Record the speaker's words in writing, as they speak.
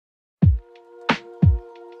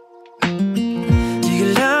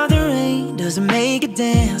does it make you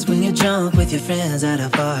dance when you're drunk with your friends at a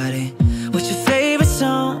party? What's your favorite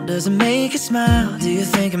song? Does it make you smile? Do you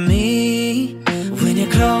think of me? When you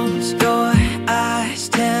close your eyes,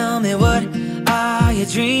 tell me what are you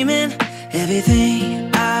dreaming?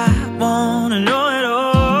 Everything I wanna know it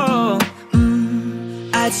all.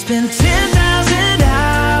 I'd spend 10,000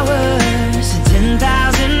 hours and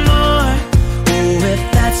 10,000 more. Oh, if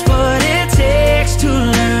that's what it takes to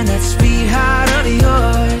learn that sweetheart of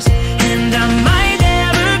yours. And I might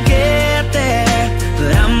never get there,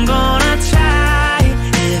 but I'm gonna try.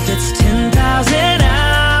 If it's 10,000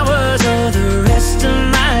 hours or the rest of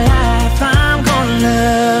my life, I'm gonna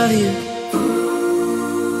love you.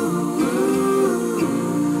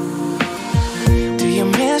 Do you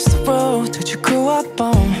miss the road that you grew up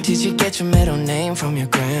on? Did you get your middle name from your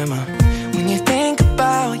grandma? When you think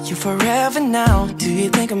about you forever now, do you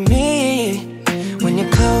think of me? When you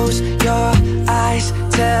close your eyes,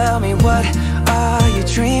 tell me what are you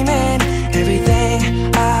dreaming? Everything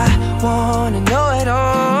I wanna know it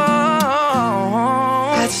all.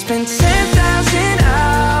 I'd spend 10,000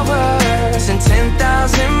 hours and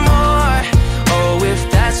 10,000 more. Oh, if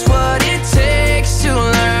that's what it takes to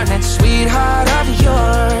learn that sweetheart of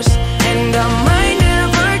yours. And I might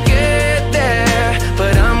never get there,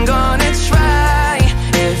 but I'm gonna try.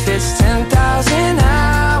 If it's 10,000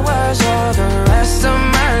 hours or the rest of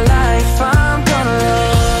my life, I'm gonna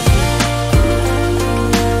love you.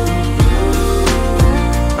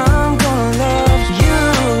 I'm gonna love you.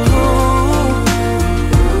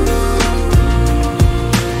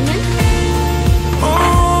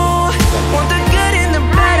 Oh, want the good and the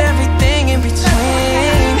bad, everything in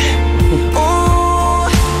between. Oh,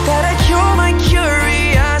 gotta cure my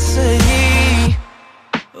curiosity.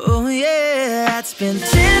 Oh yeah, I'd spend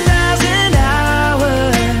 10,000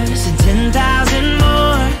 hours and 10,000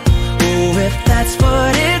 more. Oh, if that's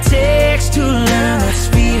what it takes to learn that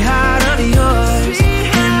sweetheart of yours.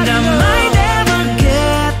 And I might never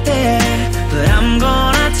get there, but I'm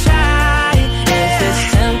gonna try. If it's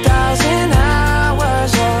 10,000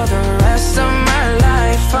 hours or the rest of my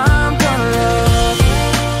life, I'm gonna love you.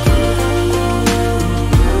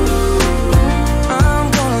 I'm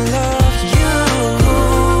gonna love you.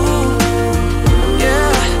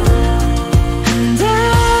 Yeah. And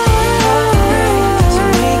I'm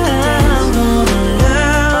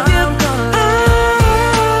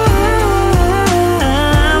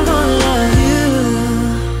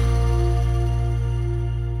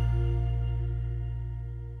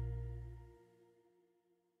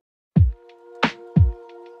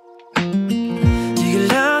Do you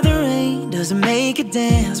love the rain? Does it make you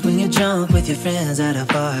dance when you're drunk with your friends at a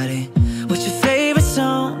party? What's your favorite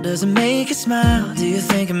song? Does it make you smile? Do you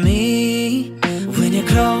think of me? When you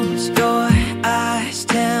close your eyes,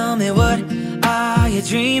 tell me what are you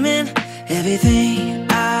dreaming? Everything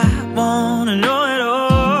I wanna know it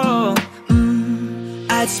all.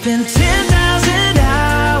 I'd spend 10,000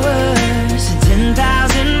 hours and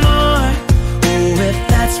 10,000 more. Oh, if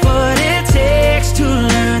that's what it takes to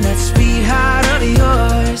learn that sweetheart of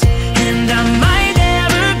yours. And I might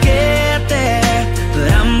never get there, but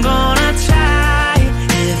I'm gonna try.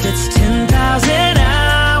 If it's 10,000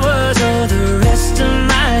 hours or the rest of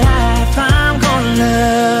my life, I'm gonna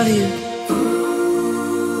love you.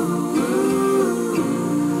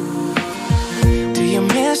 Do you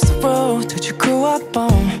miss the road that you grew up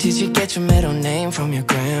on? Did you get your middle name from your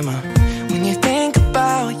grandma? When you think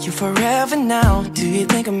about you forever now, do you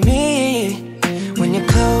think of me? When you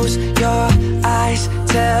close your eyes,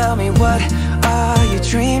 tell me what are you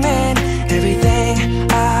dreaming? Everything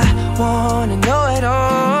I wanna know it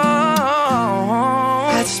all.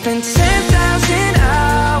 I'd spend 10,000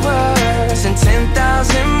 hours and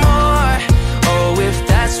 10,000 more. Oh, if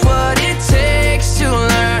that's what it takes to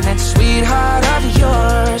learn that sweetheart of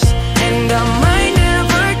yours. And I might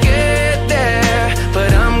never get there, but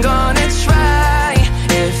I'm gonna try.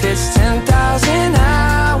 If it's 10,000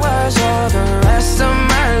 hours or the rest of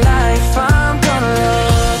my life, I'm gonna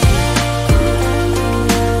love you.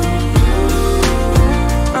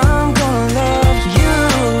 I'm gonna love you.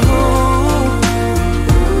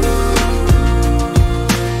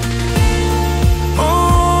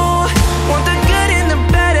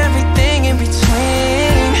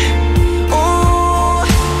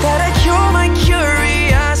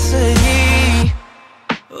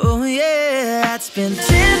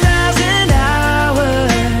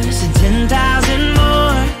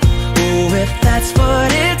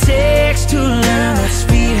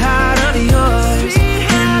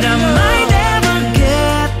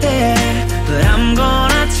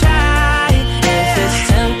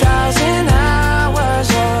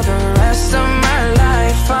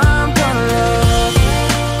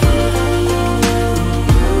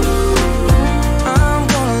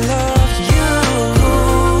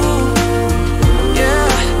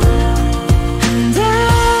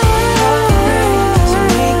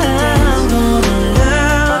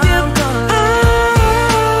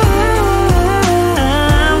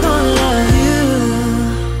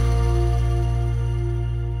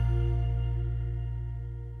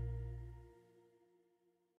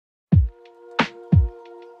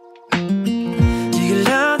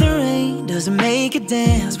 does it make you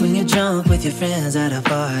dance when you're drunk with your friends at a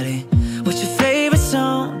party? What's your favorite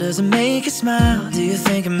song? Does it make you smile? Do you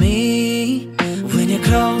think of me? When you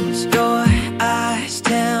close your eyes,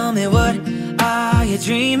 tell me, what are you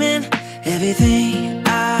dreaming? Everything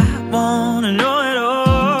I wanna know it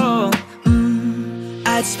all.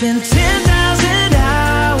 I'd spend 10,000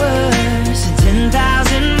 hours and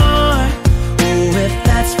 10,000 more. Oh, if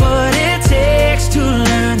that's what it takes to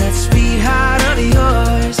learn that sweet heart of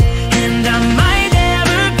yours. And I might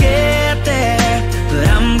never get there, but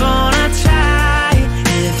I'm gonna try.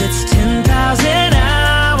 If it's 10,000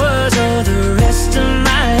 hours or the rest of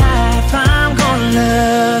my life, I'm gonna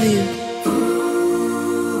love you.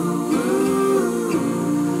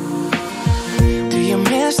 Do you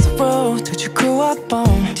miss the road that you grew up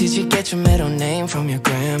on? Did you get your middle name from your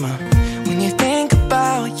grandma? When you think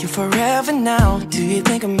about you forever now, do you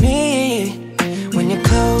think of me? When you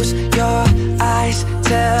close your eyes,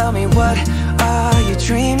 tell me, what are you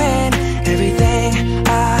dreaming? Everything I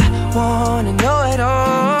wanna know it all.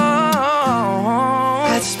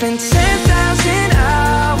 I'd spend 10,000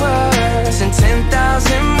 hours and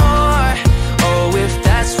 10,000 more. Oh, if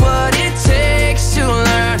that's what it takes to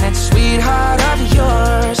learn that sweetheart of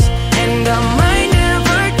yours. And I might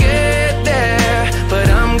never get there, but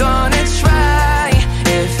I'm gonna try.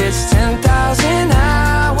 If it's 10,000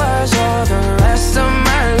 hours or the rest of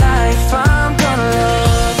my life, I'm gonna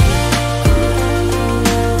love you.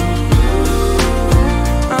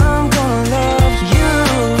 I'm gonna love you.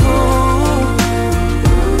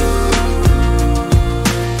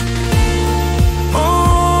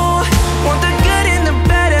 Oh, want the good and the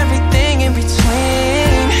bad, everything in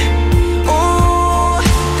between. Oh,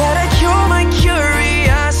 that'll cure my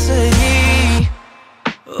curiosity.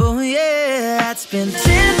 Oh yeah, I'd spend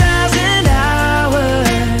 10,000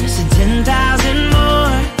 hours and 10,000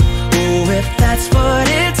 more. Oh, if that's what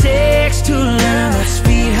it takes to learn that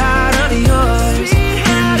sweetheart of yours.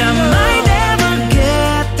 And I might never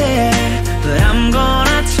get there, but I'm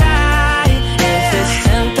gonna try. If it's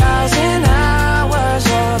 10,000 hours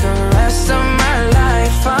or the rest of my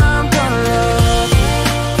life, I'm gonna love you.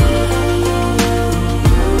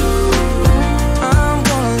 I'm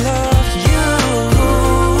gonna love you.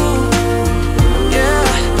 Yeah.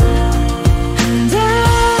 And I'm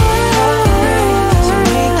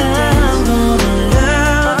gonna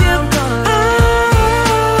love you.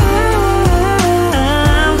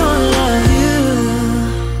 I'm gonna love you.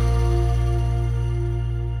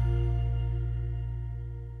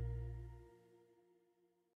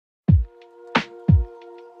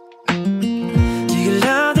 Do you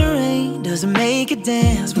love the rain? Does it make you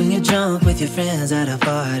dance when you're drunk with your friends at a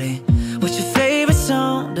party? What's your favorite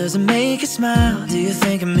song? Does it make you smile? Do you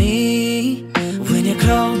think of me? When you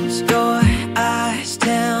close your eyes,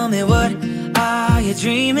 tell me, what are you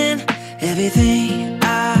dreaming? Everything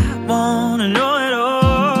I wanna know it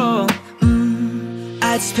all.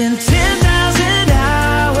 I'd spend 10,000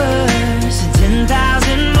 hours and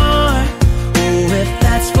 10,000 more. Oh, if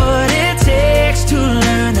that's what it takes to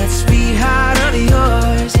learn that sweetheart of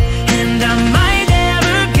yours. And I might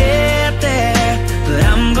never get there, but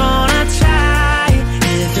I'm gonna try.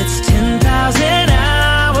 If it's 10,000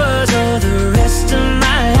 hours or the rest of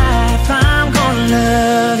my life, I'm gonna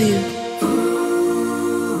love you.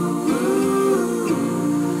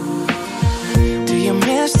 Do you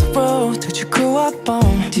miss the road that you grew up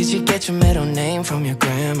on? Did you get your middle name from your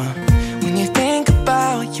grandma? When you think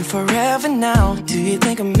about you forever now, do you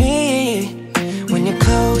think of me? When you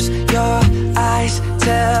close your eyes,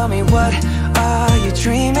 tell me, what are you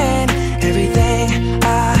dreaming? Everything I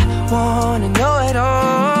wanna know it all.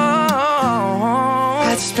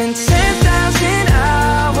 I'd spend 10,000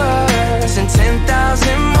 hours and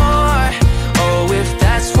 10,000 more. Oh, if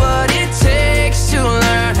that's what it takes to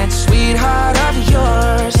learn that sweetheart of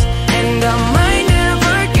yours. And I might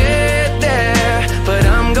never get there, but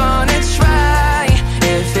I'm gonna try.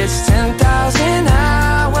 If it's 10,000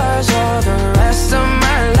 hours or the rest of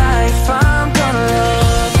my life, I'm gonna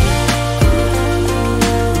love you.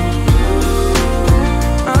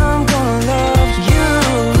 I'm gonna love you.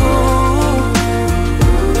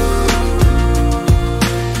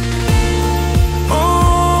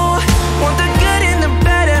 Oh, want the good and the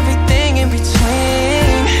bad, everything in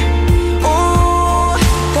between. Oh,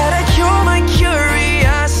 that'll cure my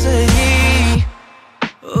curiosity.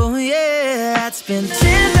 Oh yeah, I'd spend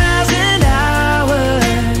 10,000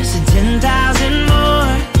 hours and 10,000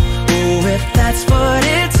 more. Oh, if that's what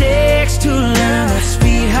it takes to learn that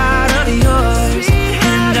sweetheart of yours.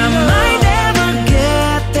 And I might never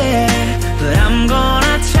get there, but I'm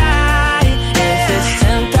gonna try. If it's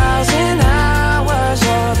 10,000 hours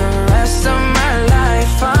or the rest of my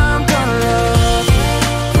life, I'm gonna love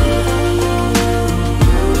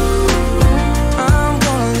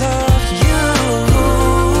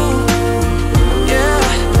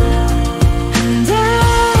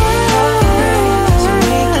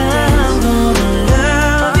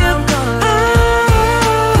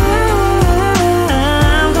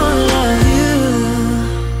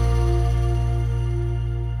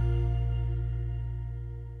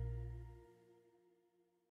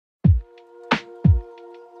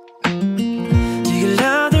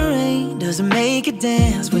does it make you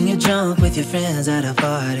dance when you're drunk with your friends at a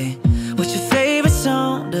party? What's your favorite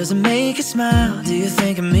song? Does it make you smile? Do you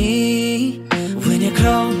think of me? When you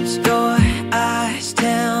close your eyes,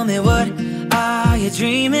 tell me what are you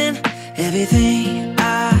dreaming? Everything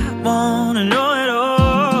I wanna know it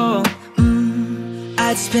all.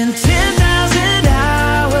 I'd spend 10,000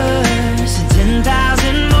 hours and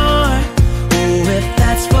 10,000 more. Oh, if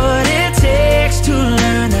that's what it takes to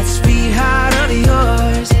learn that sweet heart of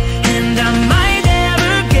yours. And I might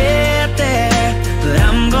never get there, but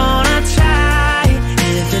I'm gonna try.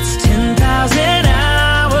 If it's 10,000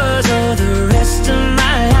 hours or the rest of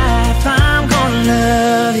my life, I'm gonna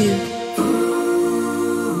love you.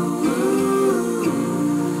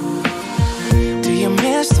 Do you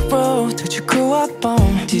miss the road that you grew up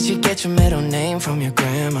on? Did you get your middle name from your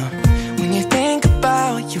grandma? When you think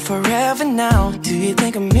about you forever now, do you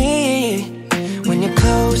think of me? When you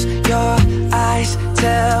close your eyes,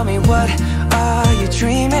 tell me what are you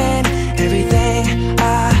dreaming? Everything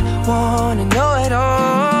I wanna know it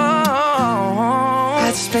all.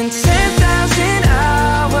 I'd spend